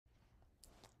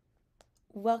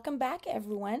Welcome back,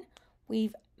 everyone.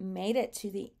 We've made it to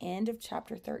the end of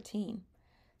chapter 13.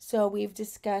 So we've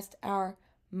discussed our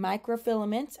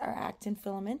microfilaments, our actin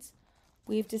filaments.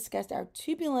 We've discussed our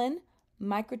tubulin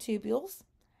microtubules.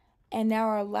 And now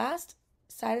our last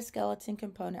cytoskeleton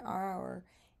component are our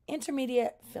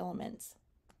intermediate filaments.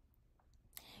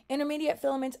 Intermediate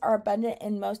filaments are abundant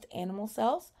in most animal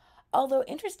cells, although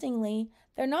interestingly,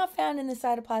 they're not found in the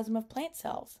cytoplasm of plant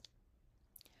cells.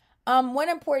 One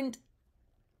important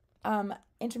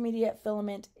intermediate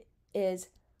filament is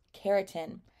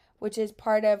keratin, which is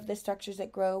part of the structures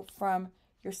that grow from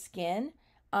your skin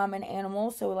in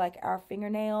animals. So like our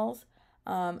fingernails,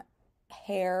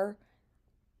 hair,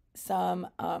 some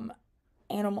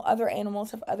other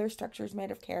animals have other structures made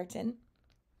of keratin.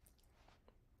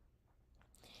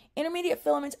 Intermediate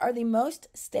filaments are the most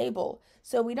stable,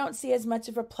 so we don't see as much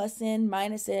of a plus end,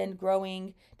 minus end,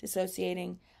 growing,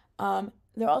 dissociating.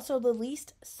 They're also the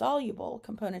least soluble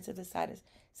components of the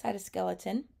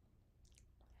cytoskeleton.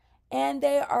 And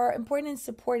they are important in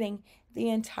supporting the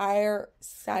entire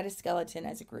cytoskeleton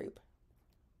as a group.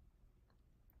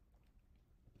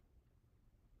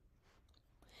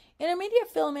 Intermediate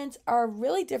filaments are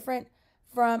really different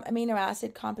from amino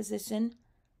acid composition,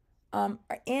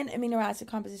 in amino acid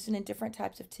composition in different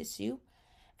types of tissue.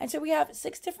 And so we have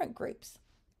 6 different groups.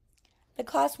 The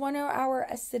class 1 are our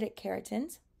acidic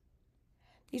keratins.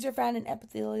 These are found in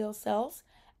epithelial cells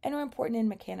and are important in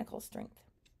mechanical strength.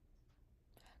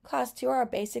 Class 2 are our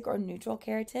basic or neutral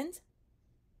keratins.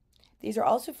 These are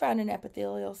also found in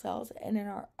epithelial cells and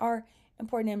are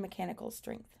important in mechanical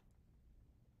strength.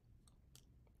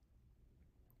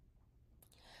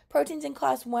 Proteins in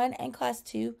class 1 and class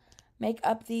 2 make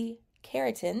up the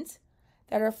keratins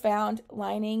that are found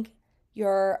lining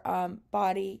your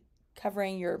body,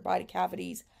 covering your body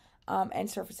cavities, and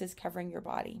surfaces covering your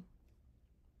body.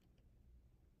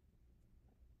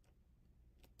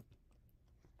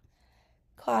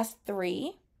 Class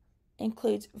 3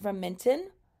 includes vimentin,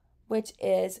 which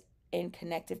is in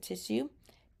connective tissue,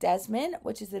 desmin,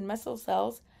 which is in muscle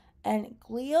cells, and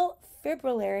glial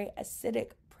fibrillary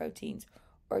acidic proteins,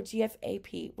 or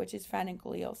GFAP, which is found in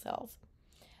glial cells.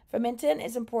 Vimentin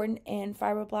is important in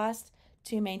fibroblasts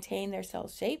to maintain their cell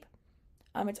shape.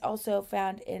 It's also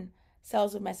found in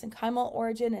cells of mesenchymal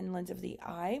origin and lens of the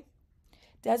eye.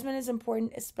 Desmin is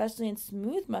important especially in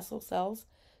smooth muscle cells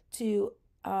to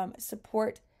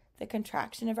support the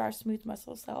contraction of our smooth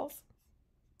muscle cells.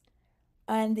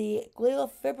 And the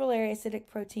glial fibrillary acidic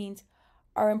proteins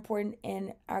are important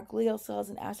in our glial cells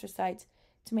and astrocytes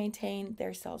to maintain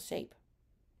their cell shape.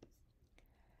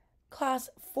 Class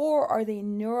 4 are the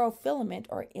neurofilament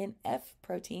or NF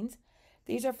proteins.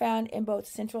 These are found in both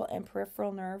central and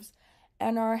peripheral nerves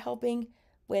and are helping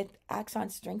with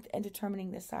axon strength and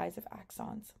determining the size of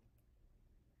axons.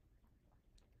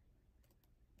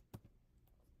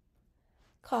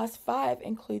 Class 5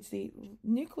 includes the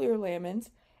nuclear lamins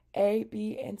A,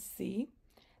 B, and C.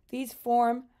 These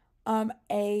form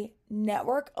a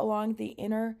network along the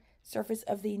inner surface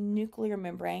of the nuclear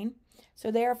membrane.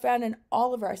 So they are found in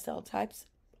all of our cell types,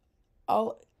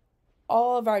 all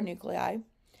of our nuclei.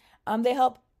 They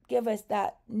help give us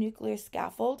that nuclear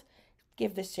scaffold,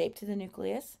 give the shape to the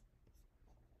nucleus.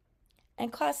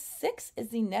 And class 6 is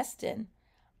the nestin.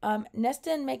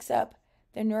 Nestin makes up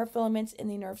the neurofilaments in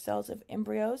the nerve cells of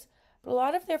embryos, but a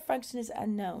lot of their function is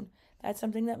unknown. That's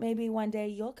something that maybe one day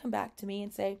you'll come back to me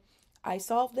and say, I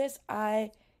solved this,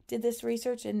 I did this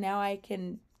research, and now I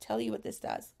can tell you what this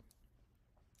does.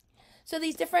 So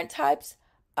these different types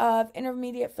of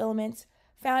intermediate filaments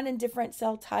found in different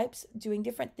cell types, doing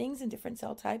different things in different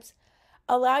cell types,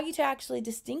 allow you to actually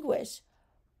distinguish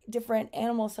different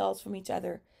animal cells from each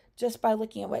other just by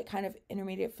looking at what kind of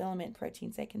intermediate filament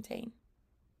proteins they contain.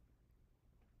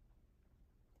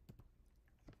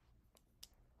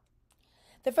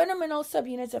 The fundamental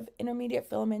subunits of intermediate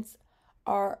filaments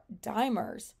are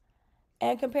dimers,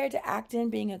 and compared to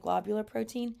actin being a globular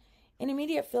protein,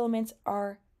 intermediate filaments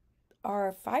are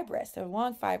fibrous. They're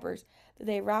long fibers that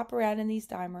they wrap around in these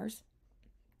dimers,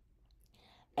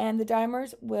 and the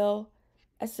dimers will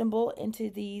assemble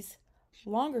into these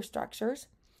longer structures.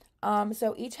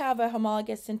 So each have a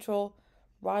homologous central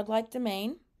rod-like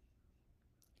domain,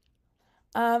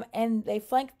 and they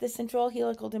flank the central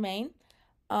helical domain,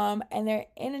 and their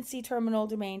N and C terminal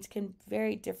domains can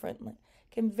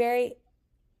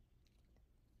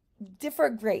differ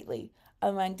greatly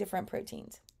among different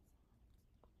proteins.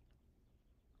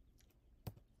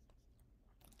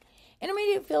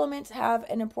 Intermediate filaments have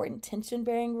an important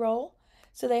tension-bearing role,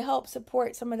 so they help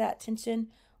support some of that tension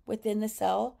within the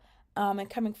cell and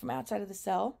coming from outside of the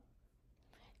cell.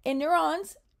 In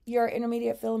neurons, your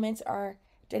intermediate filaments are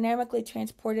dynamically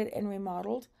transported and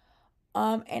remodeled.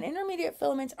 And intermediate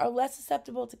filaments are less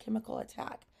susceptible to chemical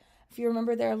attack. If you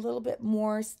remember, they're a little bit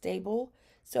more stable,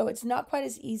 so it's not quite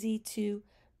as easy to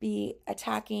be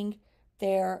attacking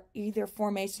their either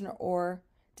formation or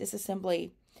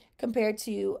disassembly compared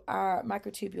to our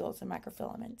microtubules and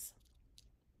microfilaments.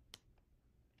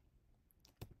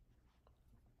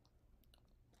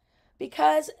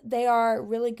 Because they are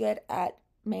really good at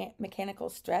mechanical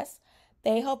stress,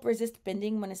 they help resist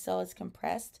bending when a cell is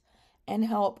compressed and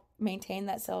help maintain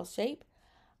that cell's shape.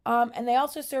 And they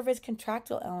also serve as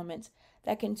contractile elements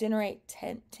that can generate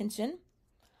tension.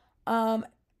 And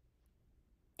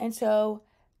so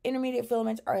intermediate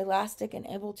filaments are elastic and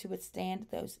able to withstand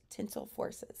those tensile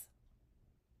forces.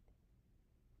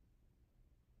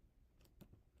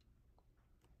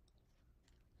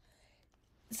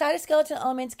 Cytoskeletal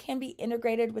elements can be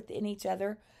integrated within each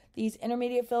other. These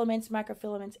intermediate filaments,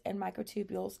 microfilaments, and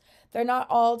microtubules, they're not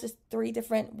all just three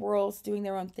different worlds doing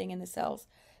their own thing in the cells.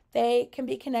 They can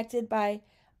be connected by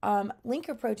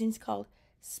linker proteins called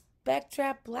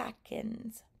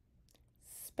spectroplakins.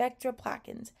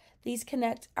 These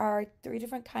connect our three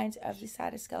different kinds of the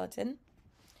cytoskeleton.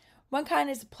 One kind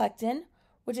is plectin,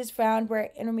 which is found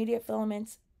where intermediate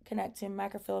filaments connect to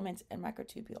microfilaments and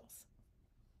microtubules.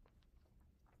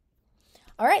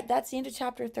 All right, that's the end of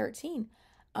chapter 13.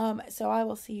 So I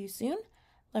will see you soon.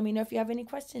 Let me know if you have any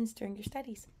questions during your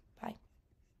studies.